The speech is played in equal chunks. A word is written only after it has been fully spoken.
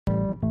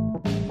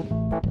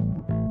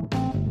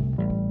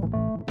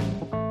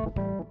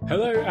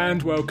Hello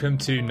and welcome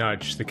to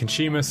Nudge, the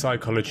Consumer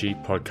Psychology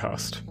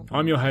Podcast.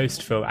 I'm your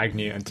host, Phil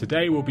Agnew, and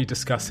today we'll be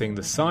discussing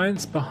the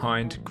science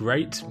behind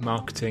great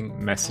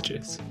marketing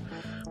messages.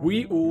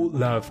 We all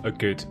love a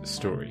good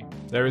story.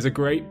 There is a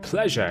great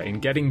pleasure in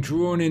getting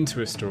drawn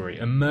into a story,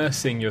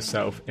 immersing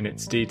yourself in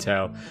its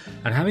detail,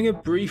 and having a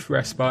brief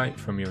respite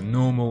from your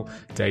normal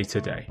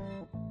day-to-day.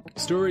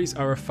 Stories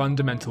are a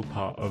fundamental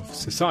part of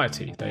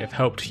society. They have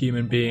helped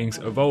human beings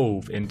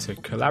evolve into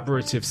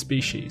collaborative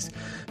species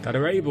that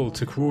are able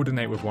to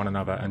coordinate with one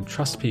another and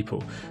trust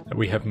people that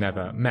we have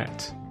never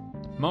met.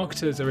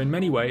 Marketers are in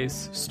many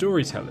ways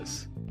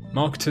storytellers.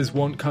 Marketers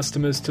want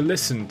customers to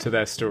listen to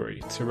their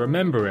story, to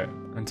remember it,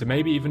 and to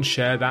maybe even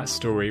share that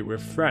story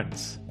with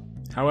friends.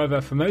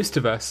 However, for most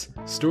of us,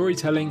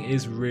 storytelling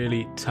is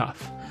really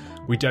tough.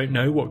 We don't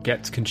know what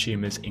gets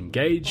consumers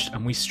engaged,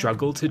 and we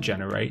struggle to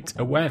generate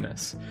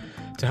awareness.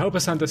 To help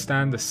us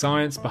understand the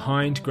science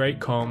behind great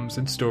comms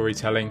and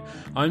storytelling,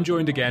 I'm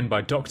joined again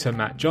by Dr.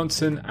 Matt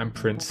Johnson and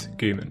Prince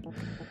Gooman.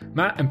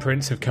 Matt and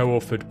Prince have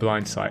co-authored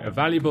Blindsight, a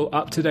valuable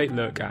up-to-date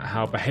look at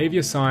how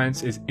behaviour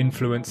science is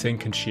influencing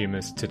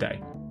consumers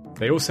today.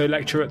 They also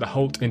lecture at the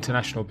Holt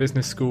International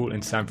Business School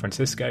in San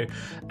Francisco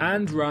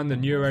and run the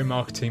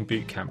Neuromarketing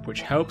Bootcamp,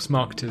 which helps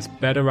marketers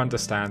better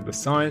understand the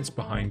science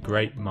behind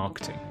great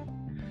marketing.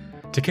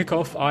 To kick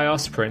off, I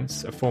asked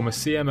Prince, a former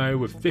CMO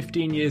with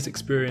 15 years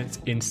experience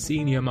in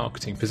senior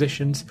marketing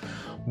positions,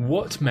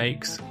 what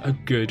makes a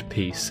good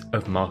piece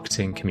of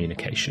marketing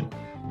communication?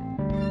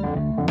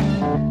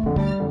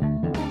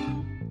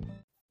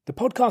 The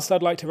podcast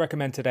I'd like to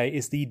recommend today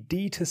is the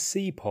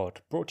D2C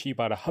Pod, brought to you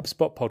by the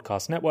HubSpot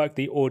Podcast Network,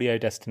 the audio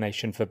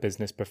destination for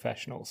business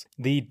professionals.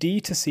 The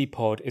D2C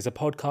Pod is a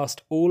podcast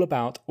all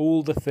about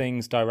all the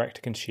things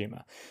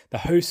direct-to-consumer. The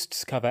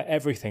hosts cover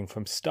everything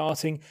from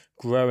starting,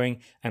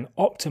 growing, and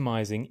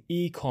optimizing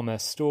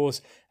e-commerce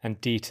stores and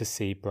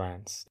D2C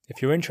brands.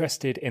 If you're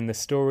interested in the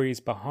stories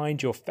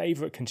behind your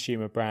favorite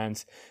consumer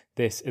brands,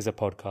 this is a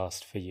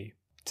podcast for you.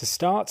 To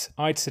start,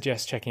 I'd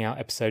suggest checking out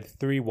episode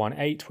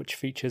 318, which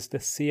features the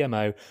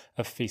CMO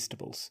of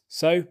Feastables.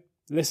 So,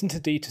 listen to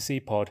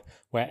D2C Pod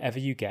wherever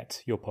you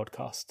get your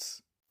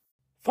podcasts.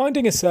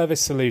 Finding a service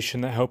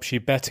solution that helps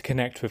you better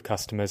connect with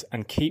customers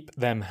and keep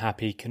them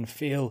happy can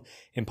feel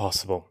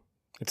impossible.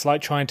 It's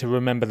like trying to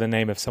remember the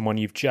name of someone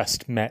you've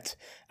just met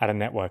at a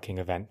networking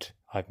event.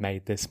 I've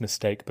made this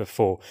mistake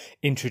before,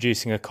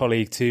 introducing a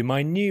colleague to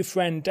my new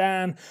friend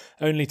Dan,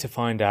 only to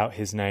find out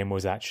his name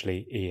was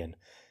actually Ian.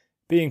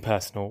 Being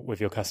personal with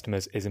your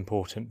customers is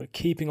important, but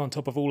keeping on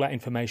top of all that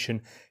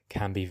information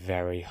can be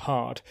very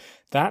hard.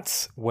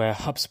 That's where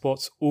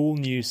HubSpot's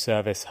all-new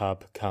Service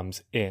Hub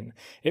comes in.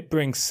 It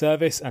brings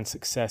service and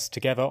success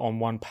together on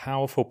one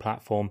powerful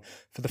platform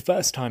for the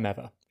first time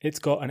ever. It's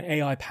got an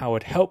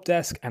AI-powered help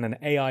desk and an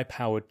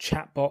AI-powered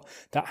chatbot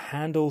that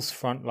handles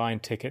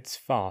frontline tickets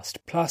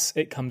fast. Plus,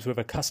 it comes with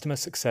a customer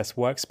success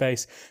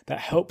workspace that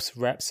helps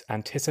reps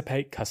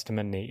anticipate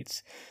customer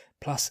needs.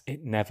 Plus,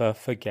 it never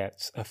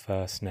forgets a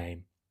first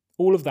name.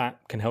 All of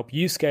that can help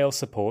you scale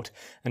support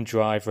and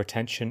drive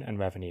retention and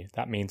revenue.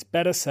 That means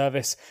better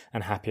service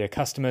and happier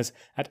customers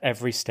at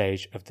every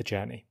stage of the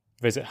journey.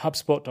 Visit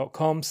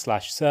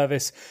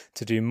HubSpot.com/service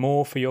to do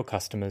more for your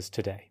customers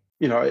today.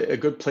 A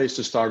good place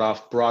to start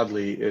off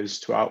broadly is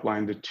to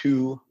outline the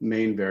two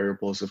main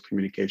variables of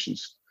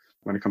communications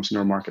when it comes to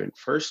neuromarketing.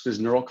 First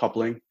is neural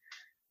coupling.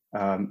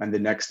 And the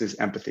next is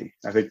empathy.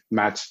 I think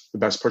Matt's the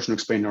best person to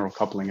explain neural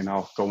coupling, and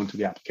I'll go into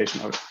the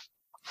application of it.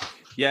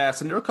 Yeah,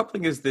 so neural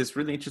coupling is this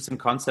really interesting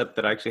concept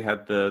that I actually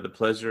had the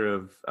pleasure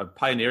of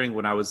pioneering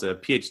when I was a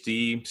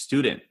PhD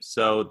student.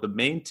 So the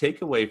main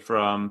takeaway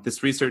from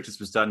this research, this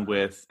was done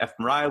with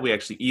fMRI. We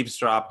actually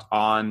eavesdropped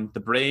on the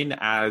brain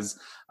as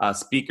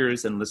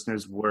speakers and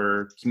listeners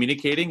were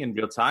communicating in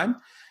real time.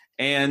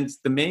 And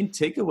the main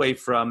takeaway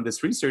from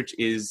this research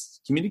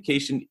is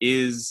communication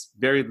is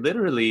very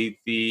literally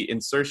the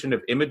insertion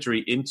of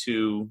imagery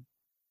into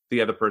the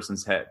other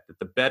person's head. That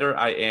the better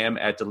I am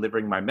at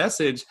delivering my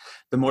message,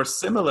 the more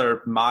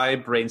similar my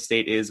brain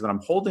state is when I'm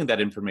holding that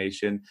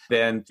information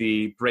than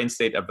the brain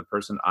state of the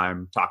person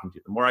I'm talking to.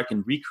 The more I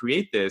can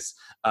recreate this,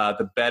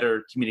 the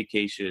better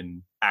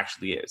communication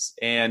actually is.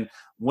 And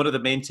one of the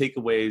main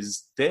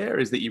takeaways there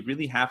is that you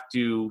really have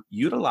to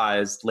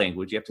utilize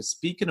language. You have to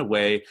speak in a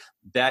way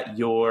that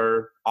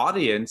your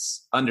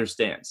audience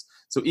understands.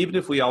 So even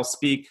if we all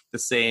speak the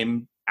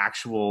same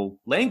actual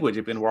language,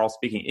 if we're all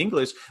speaking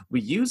English,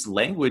 we use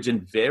language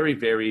in very,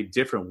 very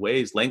different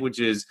ways. Language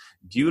is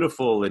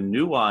beautiful and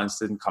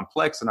nuanced and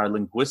complex, and our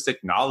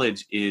linguistic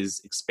knowledge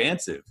is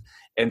expansive.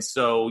 And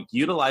so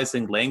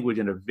utilizing language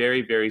in a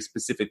very, very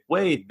specific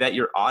way that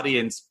your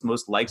audience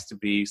most likes to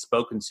be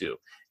spoken to.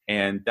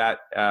 And that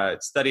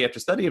study after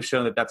study have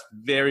shown that that's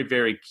very,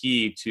 very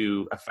key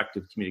to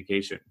effective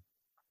communication.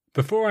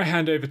 Before I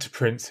hand over to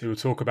Prince, who will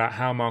talk about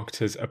how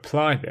marketers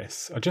apply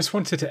this, I just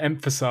wanted to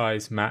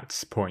emphasize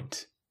Matt's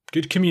point.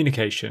 Good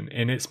communication,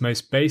 in its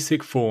most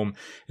basic form,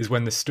 is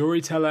when the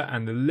storyteller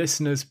and the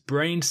listener's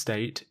brain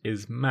state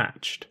is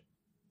matched.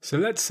 So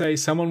let's say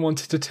someone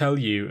wanted to tell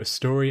you a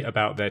story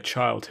about their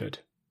childhood.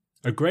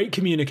 A great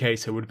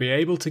communicator would be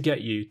able to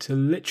get you to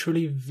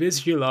literally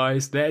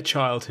visualize their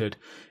childhood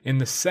in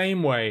the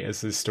same way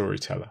as the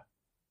storyteller.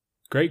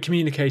 Great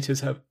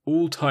communicators have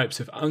all types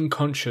of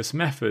unconscious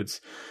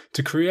methods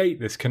to create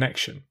this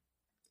connection.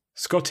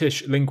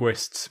 Scottish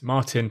linguists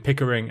Martin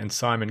Pickering and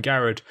Simon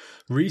Garrod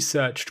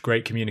researched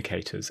great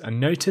communicators and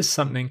noticed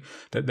something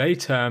that they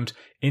termed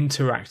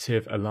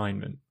interactive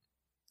alignment.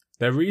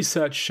 Their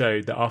research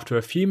showed that after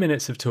a few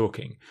minutes of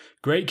talking,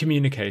 great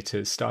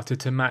communicators started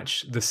to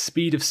match the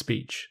speed of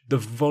speech, the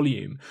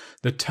volume,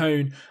 the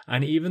tone,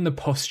 and even the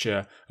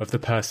posture of the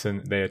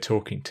person they are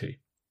talking to.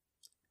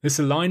 This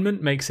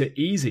alignment makes it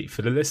easy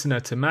for the listener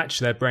to match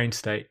their brain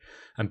state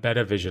and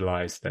better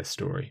visualize their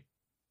story.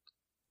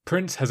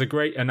 Prince has a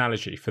great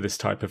analogy for this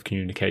type of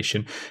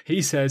communication.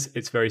 He says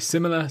it's very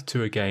similar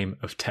to a game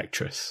of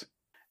Tetris.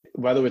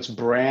 Whether it's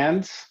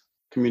brands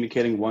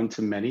communicating one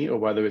to many or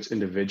whether it's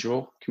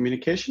individual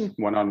communication,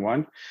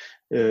 one-on-one,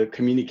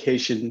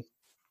 communication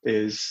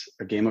is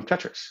a game of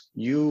Tetris.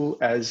 You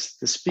as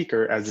the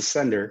speaker, as the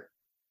sender,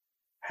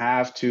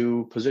 have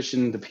to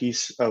position the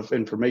piece of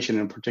information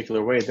in a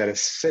particular way that it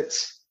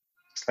sits,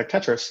 it's like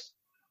Tetris,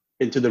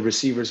 into the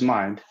receiver's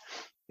mind.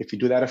 If you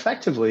do that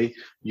effectively,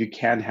 you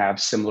can have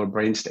similar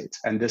brain states.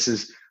 And this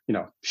is,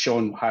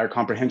 shown higher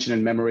comprehension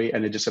and memory,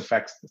 and it just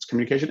affects its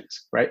communication,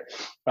 right?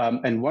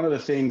 And one of the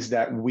things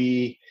that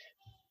we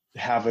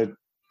have a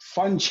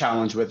fun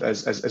challenge with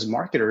as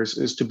marketers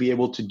is to be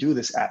able to do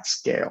this at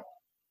scale,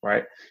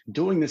 right?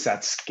 Doing this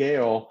at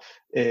scale,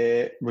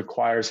 it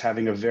requires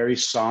having a very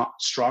strong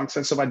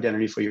sense of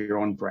identity for your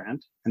own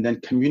brand, and then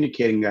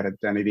communicating that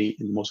identity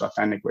in the most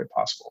authentic way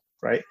possible,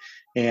 right?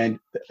 And,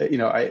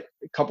 a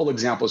couple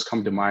examples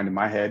come to mind in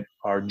my head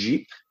are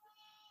Jeep,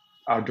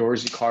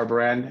 outdoorsy car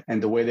brand,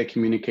 and the way they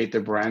communicate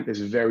their brand is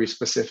very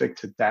specific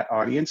to that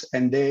audience.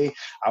 And they,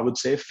 I would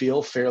say,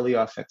 feel fairly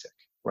authentic,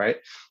 right?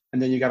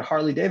 And then you got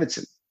Harley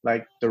Davidson,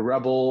 like the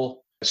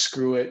rebel,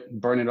 screw it,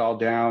 burn it all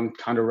down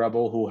kind of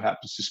rebel who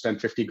happens to spend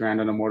 50 grand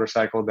on a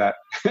motorcycle that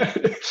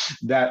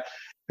that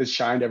is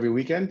shined every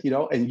weekend,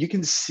 and you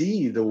can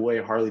see the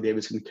way Harley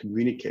Davidson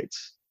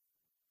communicates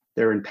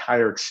their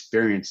entire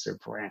experience, their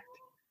brand.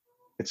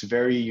 It's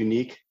very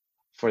unique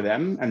for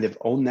them, and they've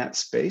owned that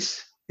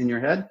space in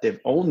your head.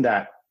 They've owned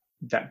that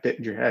bit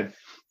in your head.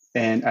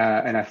 And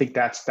I think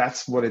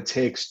that's what it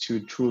takes to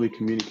truly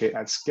communicate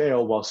at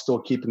scale while still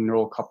keeping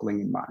neural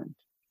coupling in mind.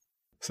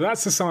 So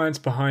that's the science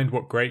behind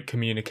what great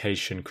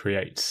communication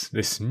creates,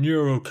 this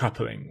neural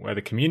coupling where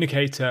the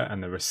communicator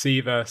and the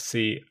receiver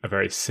see a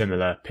very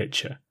similar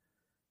picture.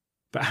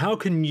 But how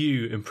can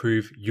you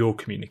improve your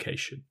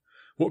communication?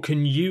 What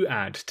can you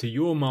add to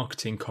your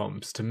marketing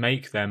comms to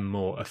make them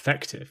more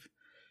effective?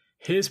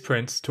 Here's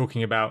Prince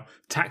talking about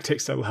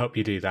tactics that will help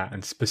you do that,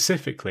 and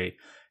specifically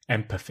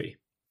empathy.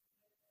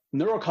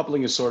 Neural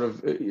coupling is one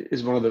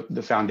of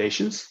the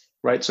foundations,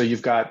 right? So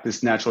you've got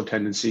this natural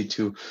tendency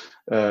to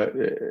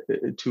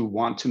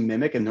want to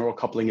mimic, and neural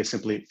coupling is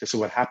simply, this is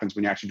what happens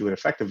when you actually do it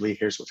effectively.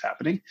 Here's what's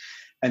happening.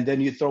 And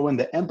then you throw in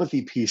the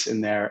empathy piece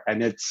in there,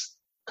 and it's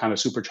kind of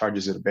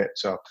supercharges it a bit.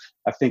 So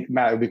I think,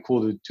 Matt, it'd be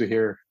cool to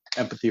hear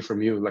empathy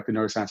from you, like the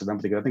neuroscience of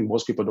empathy, because I think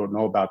most people don't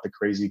know about the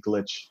crazy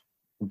glitch,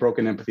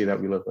 broken empathy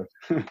that we live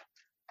with.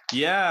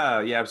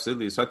 Yeah,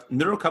 absolutely. So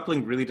neural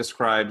coupling really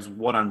describes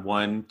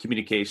one-on-one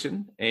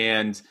communication.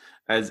 And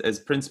as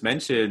Prince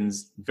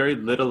mentions, very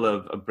little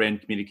of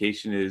brand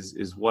communication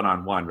is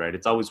one-on-one, right?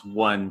 It's always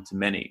one to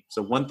many.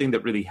 So one thing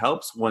that really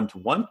helps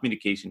one-to-one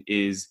communication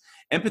is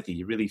empathy.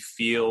 You really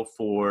feel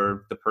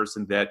for the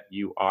person that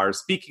you are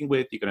speaking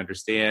with. You can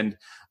understand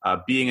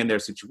being in their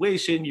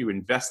situation. You're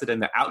invested in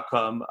the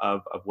outcome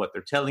of what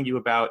they're telling you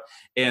about.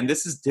 And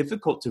this is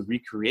difficult to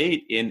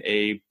recreate in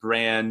a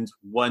brand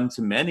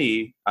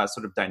one-to-many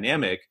sort of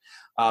dynamic.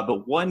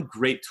 But one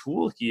great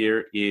tool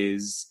here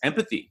is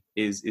empathy,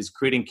 is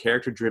creating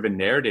character-driven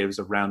narratives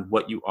around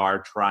what you are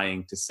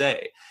trying to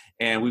say.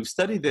 And we've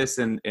studied this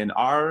in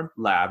our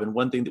lab. And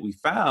one thing that we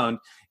found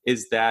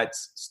is that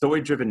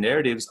story-driven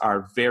narratives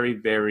are very,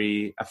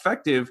 very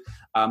effective,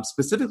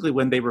 specifically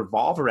when they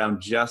revolve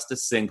around just a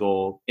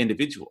single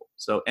individual.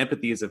 So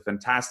empathy is a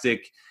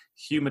fantastic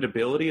human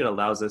ability. It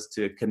allows us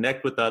to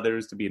connect with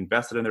others, to be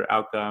invested in their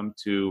outcome,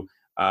 to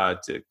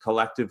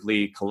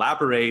collectively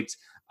collaborate,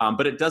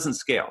 but it doesn't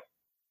scale.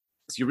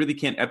 So you really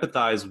can't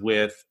empathize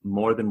with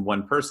more than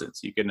one person.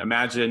 So you can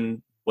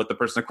imagine what the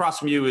person across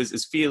from you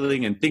is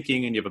feeling and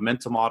thinking, and you have a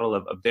mental model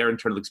of their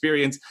internal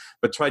experience,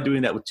 but try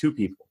doing that with 2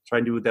 people, try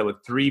and do that with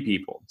 3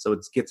 people. So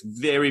it gets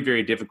very,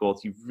 very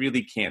difficult. You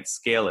really can't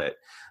scale it.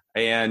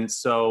 And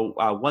so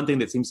one thing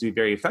that seems to be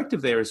very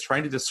effective there is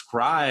trying to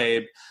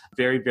describe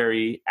very,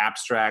 very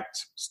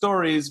abstract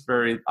stories,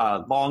 very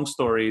long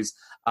stories,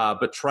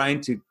 but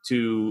trying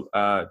to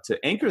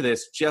anchor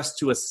this just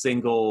to a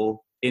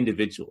single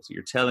individual. So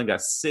you're telling a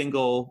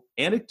single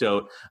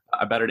anecdote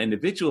about an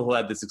individual who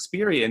had this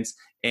experience,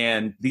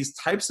 and these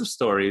types of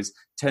stories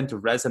tend to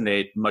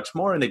resonate much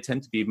more, and they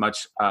tend to be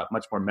much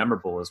more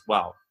memorable as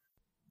well.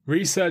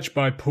 Research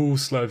by Paul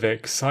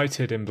Slovic,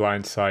 cited in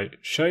Blindsight,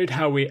 showed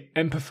how we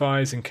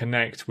empathize and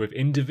connect with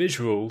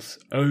individuals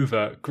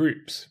over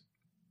groups.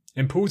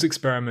 In Paul's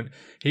experiment,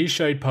 he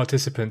showed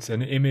participants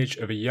an image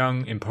of a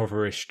young,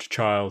 impoverished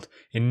child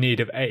in need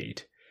of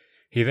aid.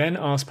 He then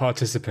asked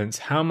participants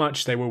how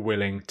much they were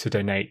willing to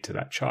donate to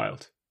that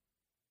child.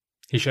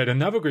 He showed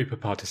another group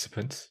of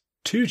participants,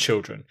 2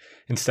 children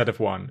instead of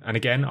 1, and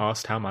again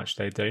asked how much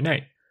they'd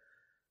donate.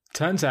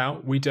 Turns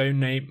out we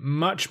donate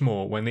much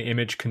more when the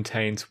image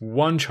contains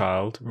 1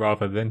 child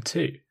rather than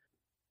 2.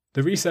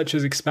 The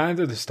researchers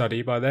expanded the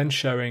study by then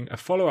showing a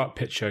follow-up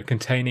picture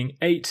containing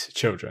 8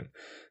 children.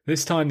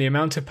 This time the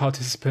amount of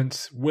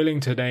participants willing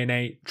to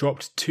donate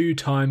dropped 2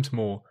 times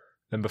more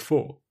than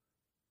before.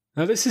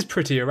 Now this is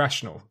pretty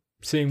irrational.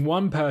 Seeing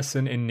 1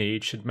 person in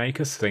need should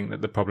make us think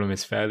that the problem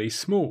is fairly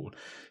small.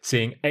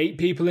 Seeing 8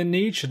 people in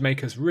need should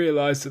make us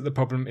realise that the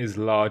problem is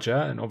larger,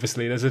 and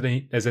obviously there's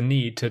a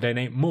need to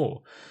donate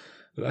more.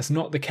 But that's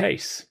not the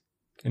case.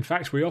 In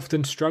fact, we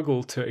often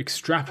struggle to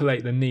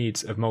extrapolate the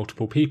needs of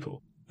multiple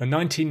people. A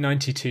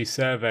 1992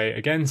 survey,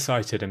 again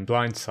cited in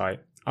Blindsight,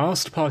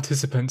 asked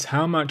participants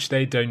how much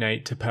they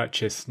donate to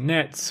purchase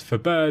nets for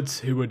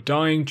birds who were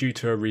dying due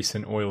to a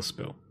recent oil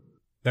spill.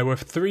 There were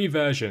 3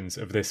 versions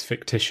of this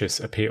fictitious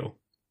appeal.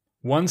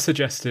 One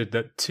suggested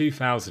that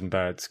 2,000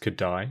 birds could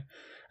die,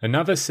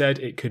 another said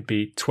it could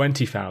be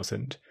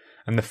 20,000,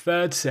 and the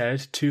third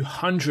said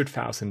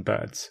 200,000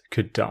 birds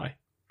could die.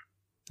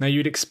 Now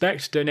you'd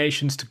expect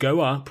donations to go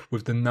up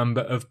with the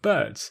number of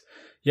birds,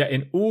 yet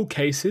in all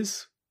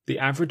cases, the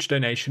average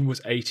donation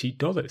was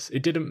 $80.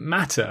 It didn't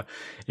matter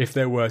if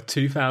there were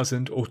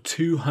 2,000 or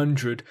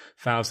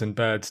 200,000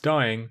 birds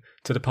dying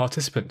to the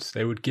participants.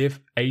 They would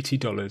give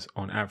 $80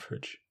 on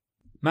average.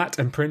 Matt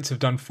and Prince have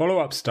done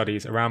follow-up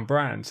studies around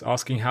brands,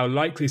 asking how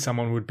likely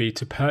someone would be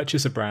to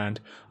purchase a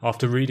brand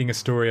after reading a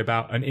story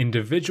about an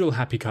individual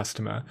happy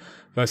customer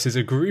versus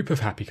a group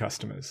of happy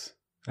customers.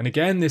 And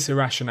again, this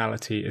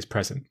irrationality is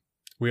present.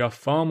 We are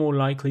far more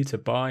likely to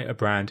buy a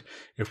brand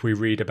if we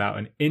read about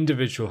an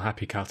individual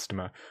happy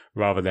customer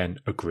rather than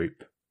a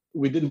group.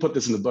 We didn't put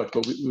this in the book,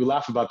 but we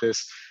laugh about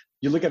this.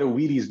 You look at a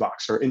Wheaties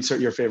box or insert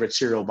your favorite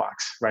cereal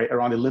box, right?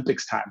 Around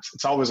Olympics times.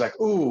 It's always like,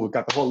 ooh,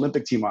 got the whole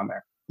Olympic team on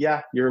there.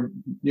 Yeah, you're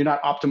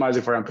not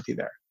optimizing for empathy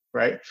there,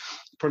 right?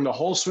 Putting the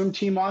whole swim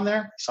team on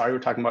there. Sorry, we're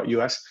talking about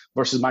US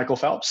versus Michael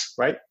Phelps,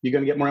 right? You're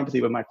going to get more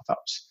empathy with Michael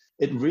Phelps.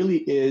 It really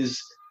is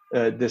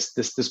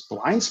this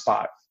blind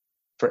spot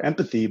for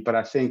empathy, but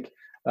I think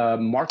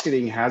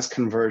marketing has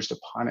converged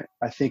upon it.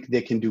 I think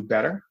they can do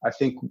better. I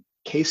think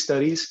case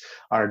studies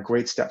are a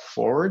great step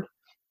forward,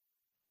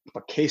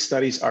 but case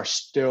studies are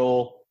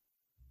still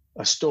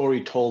a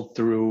story told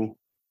through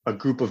a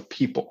group of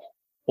people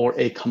or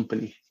a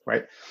company,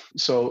 right?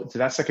 So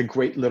that's like a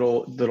great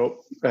little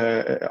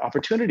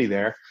opportunity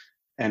there.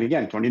 And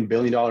again, $20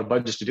 billion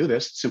budgets to do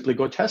this, simply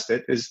go test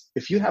it. Is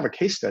if you have a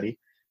case study,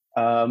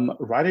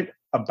 write it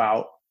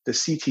about the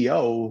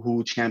CTO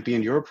who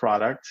championed your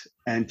product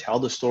and tell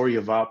the story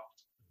about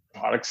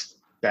products,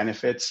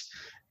 benefits,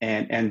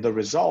 and the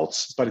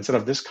results. But instead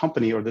of this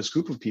company or this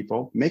group of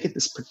people, make it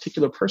this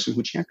particular person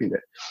who championed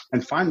it,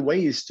 and find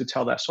ways to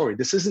tell that story.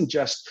 This isn't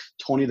just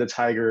Tony the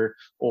Tiger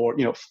or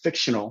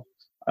fictional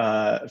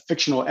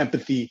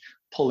empathy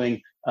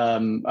pulling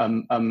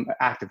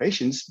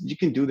activations. You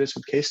can do this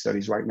with case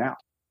studies right now.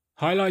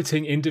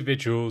 Highlighting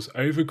individuals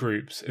over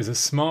groups is a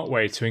smart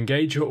way to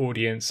engage your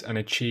audience and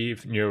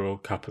achieve neural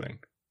coupling.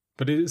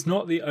 But it is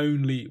not the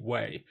only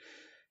way.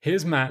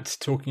 Here's Matt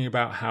talking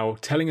about how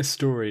telling a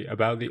story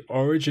about the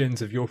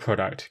origins of your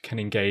product can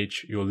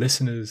engage your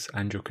listeners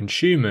and your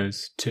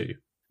consumers too.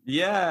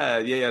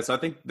 Yeah. So I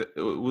think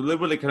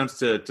when it comes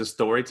to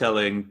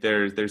storytelling,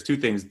 there's 2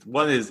 things.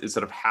 One is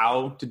sort of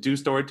how to do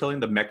storytelling,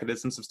 the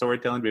mechanisms of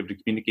storytelling, to be able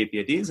to communicate the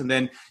ideas. And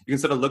then you can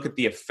sort of look at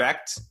the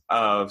effect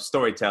of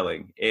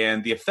storytelling.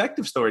 And the effect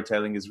of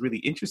storytelling is really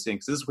interesting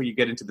because this is where you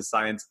get into the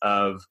science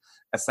of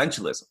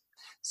essentialism.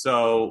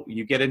 So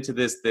you get into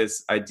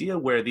this idea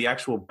where the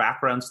actual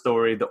background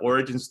story, the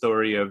origin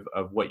story of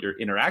what you're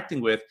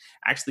interacting with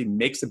actually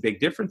makes a big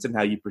difference in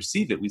how you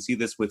perceive it. We see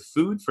this with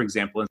food, for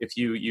example. If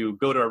you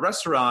go to a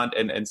restaurant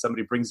and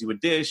somebody brings you a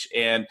dish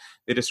and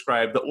they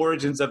describe the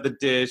origins of the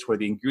dish, where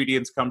the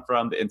ingredients come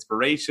from, the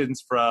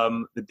inspirations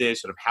from the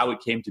dish, sort of how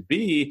it came to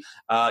be,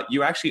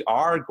 you actually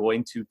are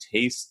going to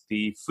taste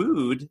the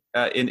food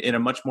in a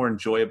much more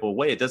enjoyable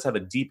way. It does have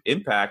a deep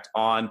impact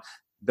on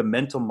the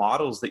mental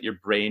models that your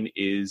brain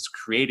is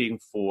creating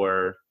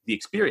for the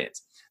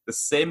experience. The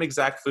same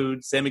exact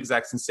food, same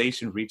exact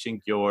sensation reaching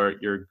your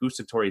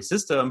gustatory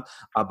system,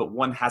 but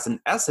one has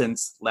an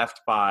essence left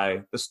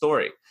by the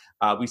story.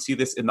 We see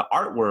this in the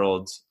art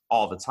world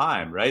all the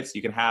time, right? So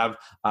you can have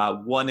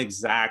one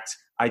exact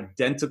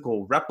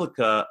identical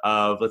replica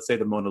of, let's say,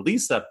 the Mona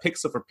Lisa,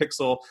 pixel for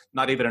pixel.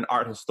 Not even an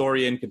art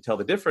historian can tell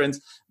the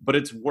difference, but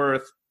it's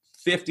worth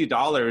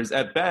 $50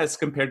 at best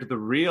compared to the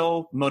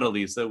real Mona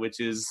Lisa, which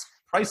is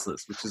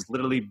priceless, which is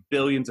literally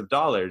billions of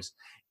dollars,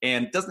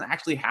 and doesn't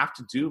actually have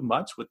to do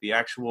much with the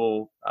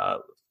actual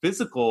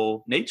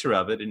physical nature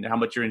of it and how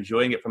much you're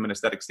enjoying it from an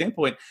aesthetic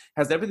standpoint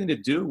has everything to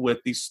do with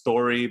the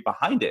story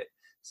behind it.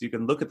 So you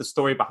can look at the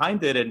story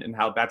behind it and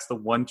how that's the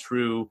one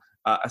true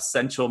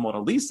essential Mona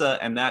Lisa,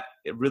 and that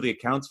it really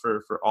accounts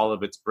for all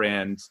of its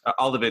brand,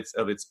 all of its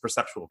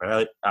perceptual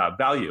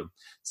value.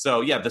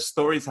 So yeah, the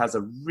stories has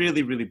a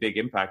really, really big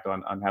impact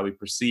on how we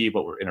perceive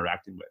what we're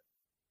interacting with.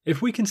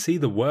 If we can see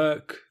the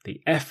work,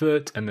 the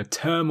effort, and the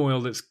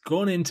turmoil that's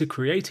gone into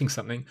creating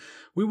something,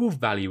 we will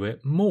value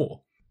it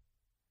more.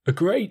 A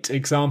great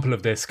example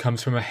of this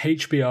comes from a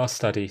HBR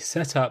study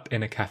set up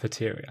in a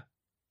cafeteria.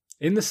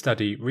 In the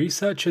study,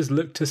 researchers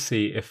looked to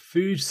see if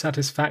food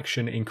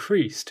satisfaction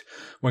increased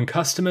when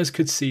customers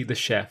could see the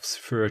chefs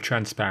through a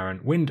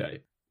transparent window.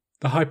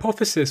 The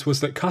hypothesis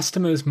was that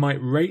customers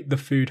might rate the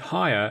food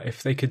higher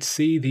if they could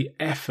see the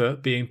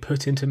effort being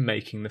put into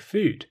making the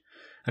food.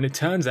 And it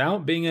turns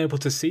out being able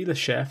to see the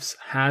chefs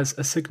has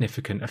a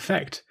significant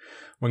effect.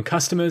 When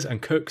customers and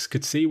cooks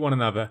could see one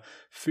another,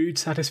 food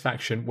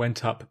satisfaction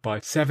went up by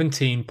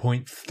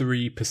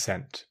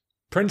 17.3%.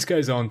 Prince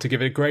goes on to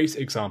give a great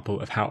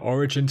example of how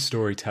origin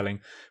storytelling,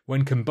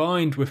 when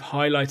combined with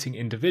highlighting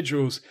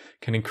individuals,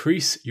 can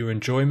increase your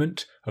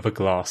enjoyment of a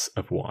glass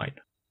of wine.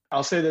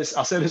 I'll say this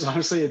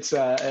honestly. It's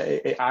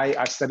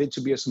I studied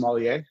to be a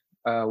sommelier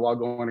while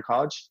going to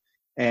college,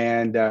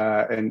 and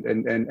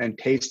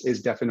taste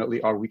is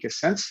definitely our weakest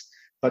sense.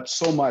 But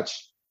so much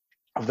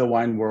of the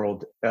wine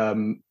world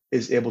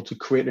is able to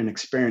create an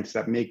experience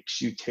that makes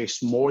you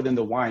taste more than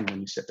the wine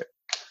when you sip it.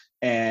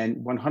 And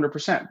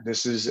 100%,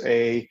 this is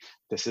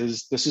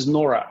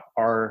Nora,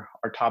 our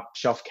top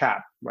shelf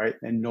cab, right?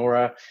 And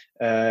Nora,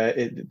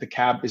 the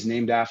cab is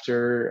named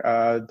after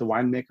the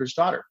winemaker's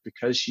daughter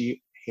because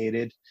she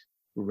hated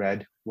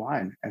red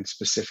wine, and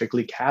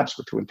specifically cabs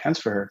were too intense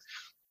for her.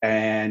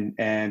 And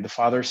the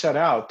father set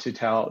out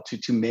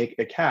to make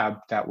a cab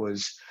that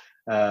was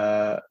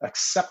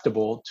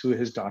acceptable to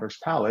his daughter's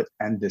palate,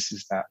 and this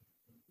is that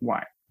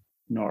wine.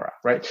 Nora,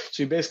 right?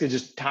 So you basically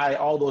just tie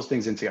all those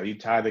things in together. You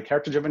tie the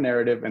character-driven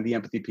narrative and the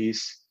empathy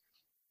piece,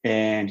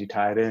 and you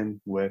tie it in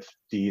with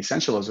the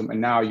essentialism.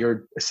 And now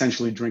you're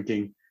essentially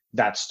drinking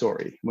that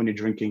story when you're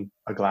drinking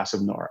a glass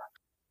of Nora.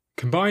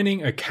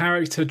 Combining a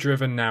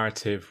character-driven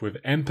narrative with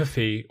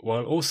empathy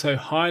while also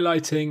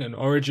highlighting an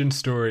origin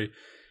story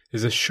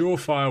is a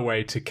surefire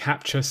way to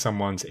capture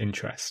someone's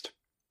interest.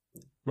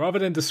 Rather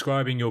than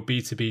describing your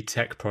B2B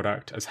tech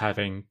product as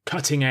having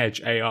cutting-edge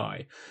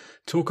AI,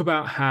 talk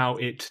about how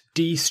it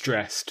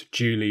de-stressed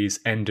Julie's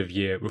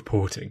end-of-year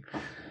reporting.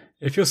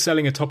 If you're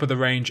selling a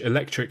top-of-the-range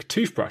electric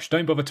toothbrush,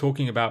 don't bother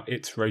talking about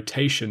its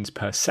rotations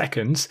per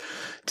second.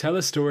 Tell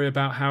a story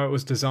about how it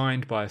was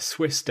designed by a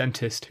Swiss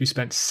dentist who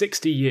spent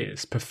 60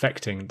 years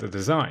perfecting the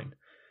design.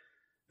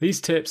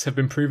 These tips have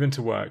been proven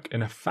to work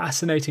in a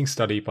fascinating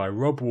study by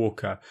Rob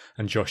Walker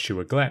and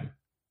Joshua Glenn.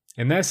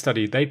 In their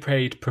study, they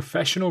paid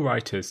professional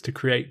writers to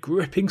create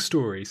gripping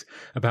stories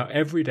about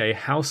everyday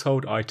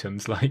household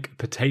items like a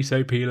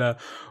potato peeler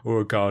or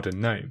a garden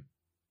gnome.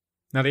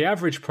 Now, the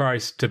average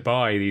price to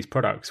buy these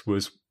products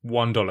was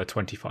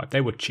 $1.25.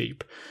 They were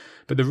cheap.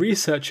 But the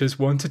researchers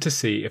wanted to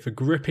see if a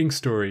gripping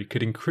story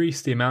could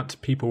increase the amount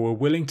people were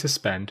willing to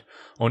spend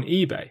on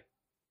eBay.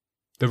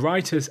 The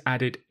writers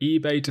added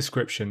eBay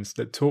descriptions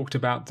that talked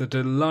about the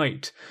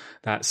delight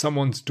that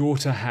someone's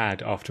daughter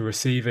had after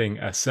receiving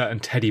a certain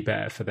teddy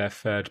bear for their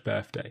 3rd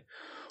birthday.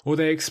 Or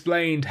they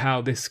explained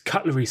how this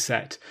cutlery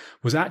set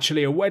was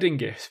actually a wedding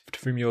gift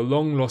from your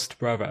long-lost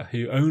brother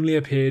who only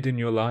appeared in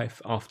your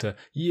life after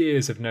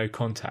years of no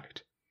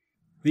contact.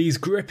 These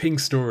gripping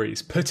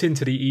stories put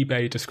into the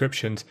eBay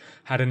descriptions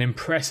had an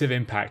impressive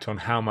impact on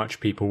how much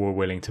people were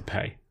willing to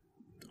pay.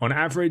 On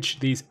average,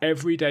 these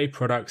everyday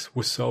products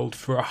were sold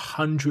for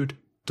 $100.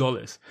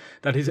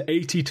 That is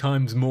 80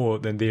 times more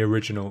than the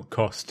original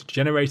cost,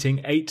 generating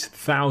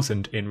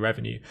 $8,000 in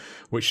revenue,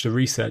 which the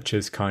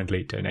researchers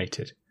kindly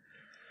donated.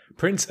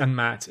 Prince and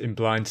Matt in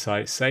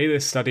Blindsight say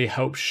this study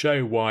helps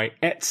show why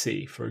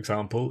Etsy, for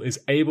example, is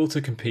able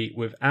to compete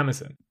with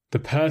Amazon. The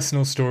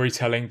personal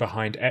storytelling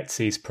behind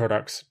Etsy's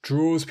products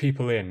draws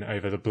people in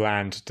over the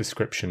bland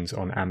descriptions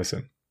on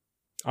Amazon.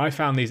 I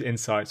found these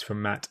insights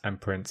from Matt and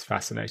Prince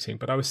fascinating,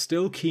 but I was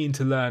still keen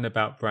to learn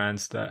about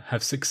brands that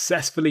have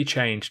successfully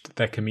changed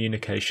their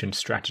communication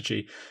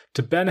strategy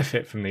to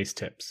benefit from these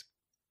tips.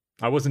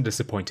 I wasn't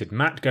disappointed.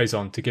 Matt goes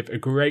on to give a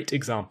great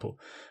example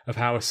of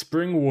how a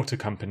spring water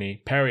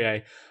company,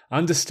 Perrier,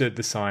 understood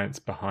the science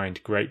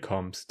behind great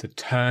comms to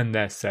turn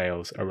their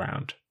sales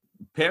around.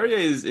 Perrier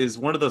is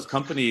one of those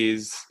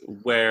companies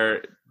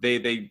where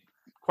they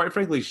quite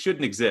frankly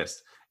shouldn't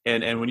exist.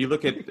 And when you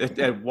look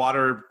at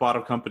water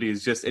bottle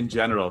companies just in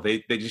general,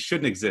 they just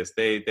shouldn't exist.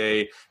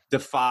 They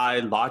defy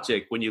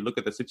logic when you look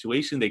at the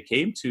situation they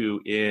came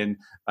to in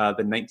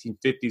the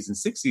 1950s and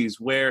 60s,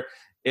 where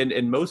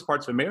in most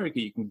parts of America,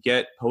 you can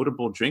get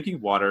potable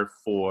drinking water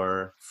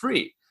for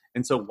free.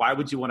 And so why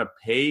would you want to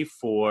pay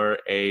for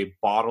a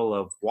bottle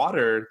of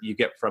water you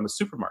get from a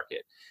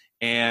supermarket?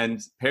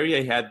 And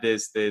Perrier had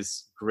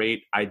this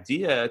great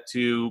idea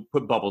to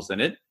put bubbles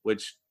in it,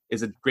 which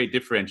is a great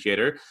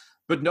differentiator.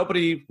 but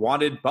nobody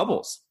wanted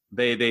bubbles.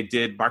 They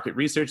did market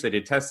research, they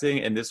did testing,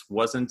 and this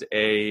wasn't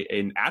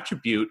an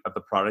attribute of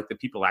the product that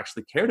people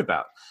actually cared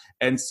about.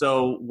 And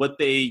so what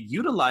they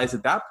utilized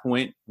at that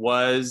point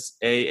was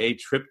a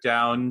trip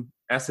down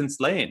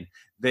essence lane.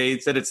 They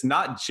said it's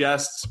not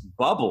just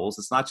bubbles,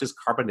 it's not just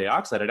carbon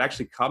dioxide. It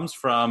actually comes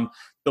from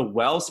the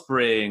well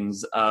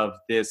springs of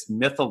this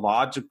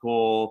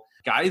mythological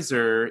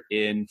geyser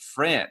in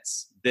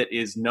France that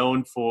is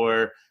known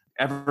for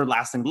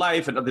everlasting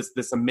life and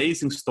this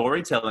amazing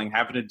storytelling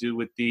having to do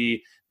with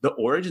the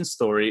origin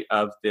story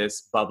of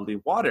this bubbly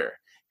water.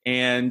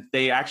 And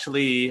they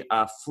actually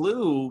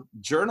flew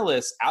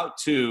journalists out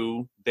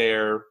to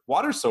their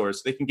water source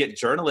so they can get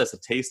journalists a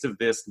taste of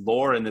this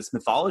lore and this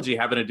mythology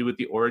having to do with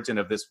the origin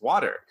of this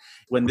water.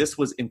 When this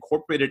was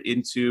incorporated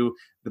into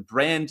the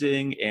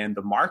branding and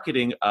the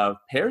marketing of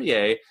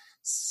Perrier,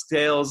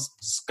 sales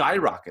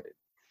skyrocketed.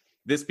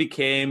 This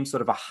became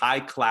sort of a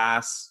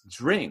high-class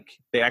drink.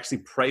 They actually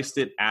priced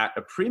it at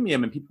a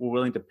premium, and people were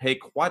willing to pay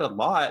quite a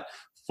lot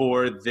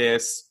for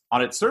this,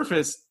 on its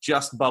surface,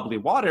 just bubbly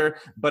water.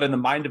 But in the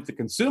mind of the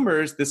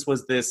consumers, this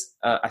was this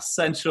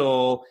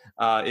essential,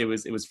 it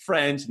was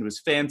French, and it was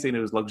fancy, and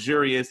it was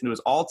luxurious, and it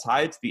was all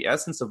tied to the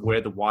essence of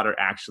where the water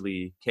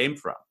actually came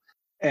from.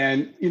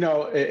 And,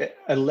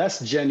 a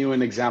less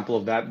genuine example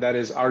of that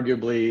is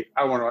arguably,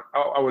 I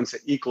wouldn't say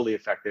equally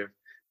effective,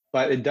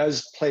 but it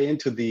does play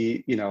into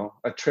the,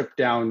 a trip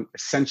down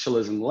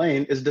essentialism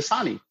lane is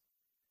Dasani.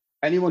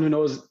 Anyone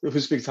who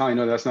speaks Italian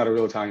knows that's not a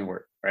real Italian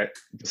word, right?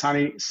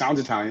 Dasani sounds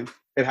Italian.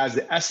 It has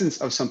the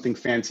essence of something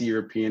fancy,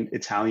 European,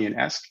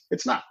 Italian-esque.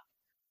 It's not.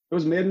 It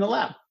was made in a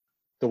lab.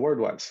 The word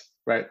was,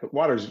 right?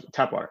 Water's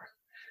tap water.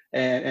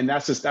 And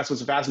that's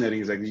what's fascinating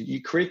is like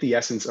you create the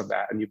essence of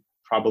that, and you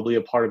probably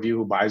a part of you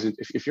who buys it.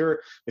 If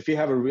you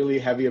have a really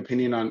heavy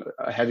opinion on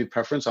a heavy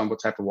preference on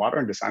what type of water,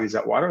 and Dasani's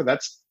that water,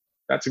 that's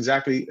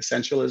exactly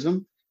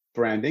essentialism,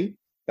 branding,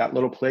 that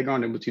little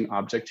playground in between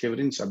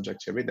objectivity and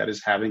subjectivity that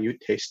is having you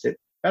taste it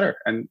better.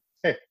 And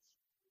hey,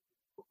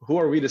 who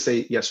are we to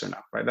say yes or no,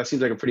 right? That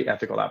seems like a pretty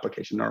ethical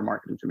application in our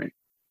marketing to me.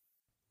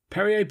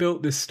 Perrier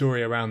built this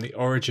story around the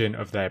origin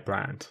of their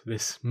brand,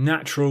 this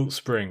natural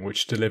spring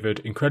which delivered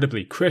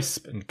incredibly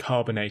crisp and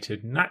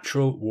carbonated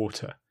natural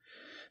water.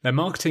 Their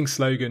marketing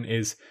slogan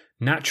is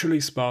naturally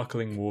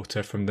sparkling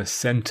water from the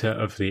centre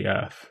of the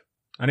earth.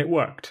 And it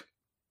worked.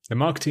 The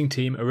marketing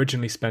team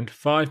originally spent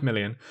 $5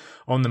 million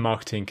on the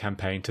marketing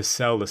campaign to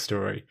sell the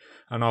story,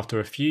 and after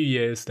a few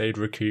years they'd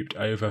recouped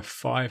over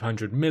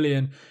 $500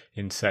 million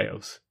in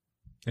sales.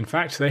 In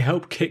fact, they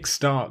helped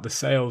kickstart the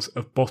sales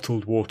of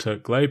bottled water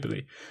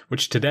globally,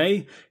 which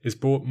today is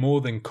bought more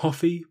than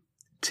coffee,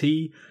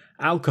 tea,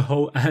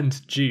 alcohol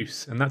and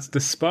juice, and that's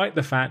despite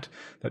the fact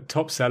that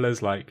top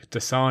sellers like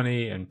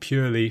Dasani and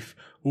Pure Leaf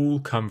all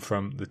come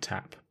from the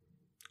tap.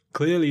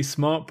 Clearly,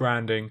 smart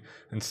branding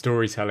and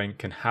storytelling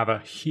can have a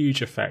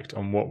huge effect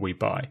on what we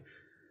buy.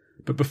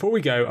 But before we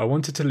go, I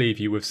wanted to leave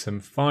you with some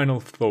final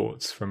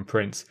thoughts from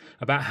Prince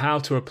about how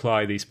to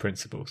apply these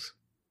principles.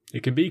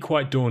 It can be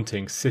quite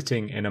daunting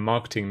sitting in a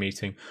marketing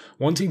meeting,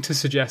 wanting to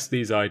suggest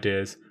these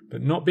ideas,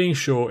 but not being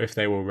sure if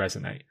they will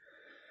resonate.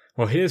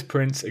 Well, here's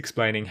Prince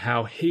explaining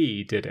how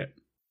he did it.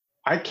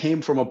 I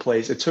came from a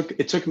place, it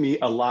took me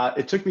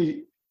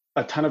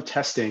a ton of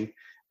testing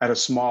at a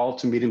small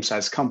to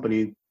medium-sized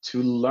company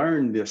to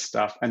learn this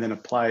stuff and then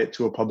apply it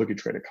to a publicly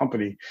traded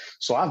company.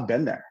 So I've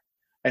been there.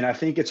 And I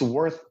think it's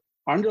worth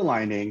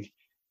underlining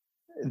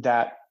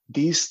that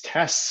these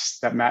tests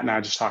that Matt and I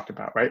just talked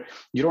about, right?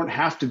 You don't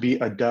have to be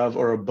a Dove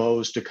or a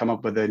Bose to come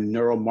up with a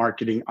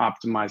neuromarketing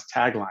optimized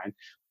tagline,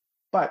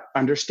 but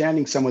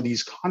understanding some of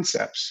these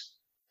concepts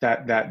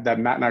that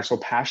Matt and I are so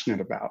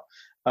passionate about,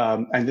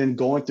 and then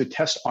going to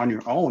test on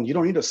your own. You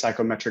don't need a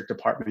psychometric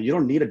department. You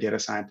don't need a data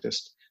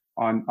scientist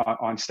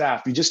on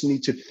staff. You just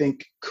need to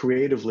think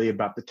creatively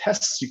about the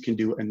tests you can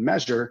do and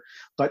measure,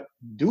 but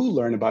do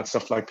learn about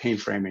stuff like pain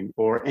framing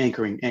or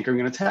anchoring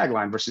in a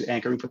tagline versus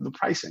anchoring for the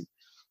pricing.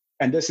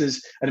 And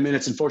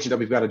it's unfortunate that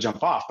we've got to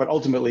jump off, but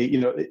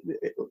ultimately,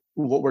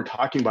 what we're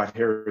talking about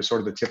here is sort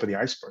of the tip of the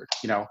iceberg,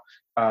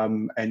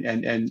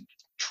 and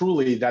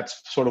truly that's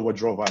sort of what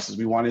drove us is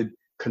we wanted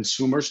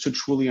consumers to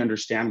truly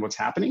understand what's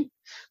happening,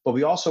 but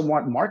we also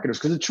want marketers,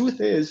 because the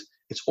truth is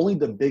it's only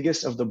the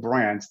biggest of the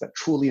brands that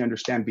truly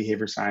understand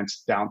behavior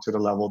science down to the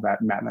level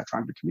that Matt and I are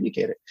trying to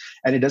communicate it.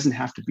 And it doesn't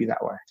have to be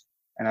that way.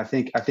 And I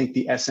think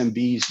the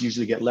SMBs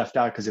usually get left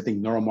out because they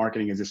think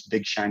neuromarketing is this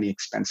big, shiny,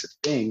 expensive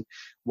thing.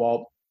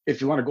 Well,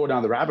 if you want to go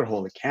down the rabbit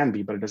hole, it can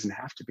be, but it doesn't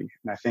have to be.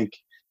 And I think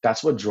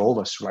that's what drove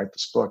us to write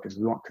this book is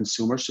we want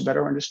consumers to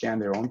better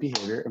understand their own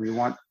behavior, and we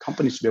want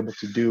companies to be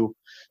able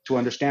to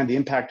understand the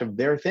impact of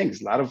their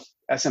things. A lot of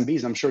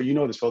SMBs, I'm sure you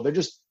know this, Phil, they're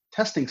just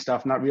testing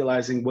stuff, not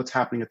realizing what's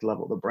happening at the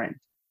level of the brain.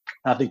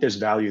 I think there's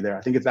value there.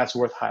 I think that's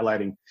worth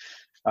highlighting.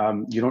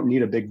 You don't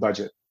need a big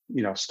budget.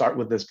 Start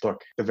with this book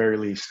at the very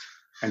least,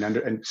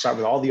 and start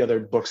with all the other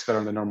books that are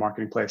in the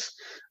neuromarketing place,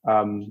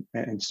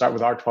 and start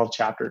with our 12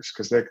 chapters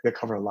because they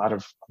cover a lot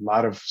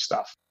of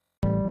stuff.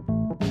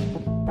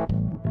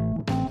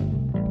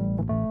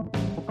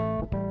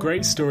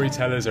 Great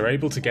storytellers are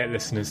able to get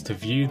listeners to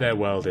view their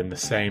world in the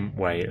same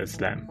way as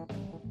them.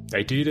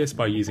 They do this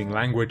by using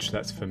language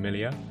that's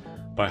familiar,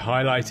 by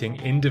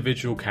highlighting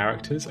individual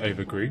characters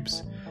over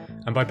groups,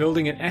 and by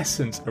building an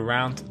essence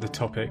around the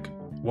topic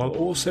while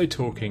also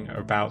talking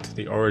about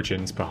the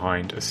origins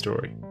behind a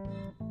story.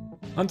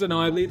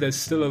 Undeniably, there's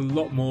still a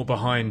lot more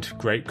behind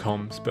great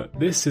comms, but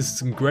this is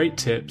some great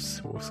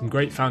tips or some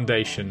great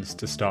foundations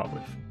to start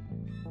with.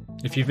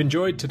 If you've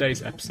enjoyed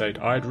today's episode,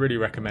 I'd really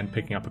recommend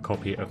picking up a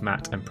copy of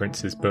Matt and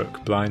Prince's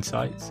book, Blind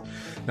Sights.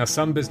 Now,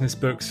 some business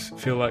books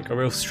feel like a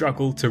real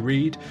struggle to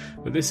read,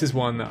 but this is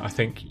one that I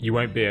think you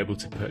won't be able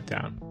to put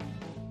down.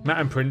 Matt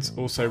and Prince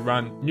also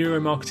run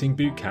neuromarketing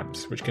boot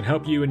camps, which can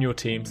help you and your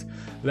teams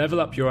level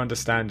up your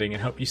understanding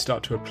and help you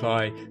start to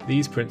apply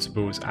these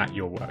principles at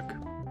your work.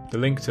 The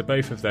link to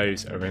both of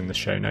those are in the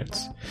show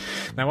notes.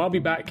 Now, I'll be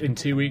back in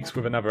 2 weeks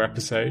with another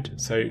episode,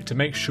 so to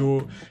make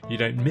sure you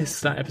don't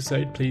miss that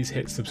episode, please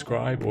hit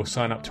subscribe or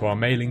sign up to our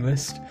mailing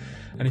list.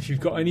 And if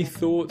you've got any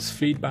thoughts,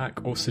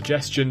 feedback or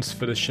suggestions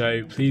for the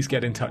show, please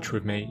get in touch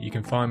with me. You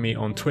can find me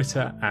on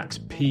Twitter at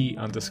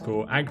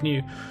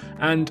 @P_Agnew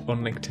and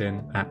on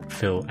LinkedIn at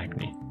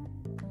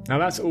PhilAgnew. Now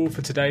that's all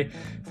for today.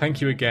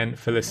 Thank you again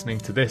for listening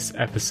to this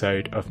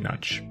episode of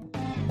Nudge.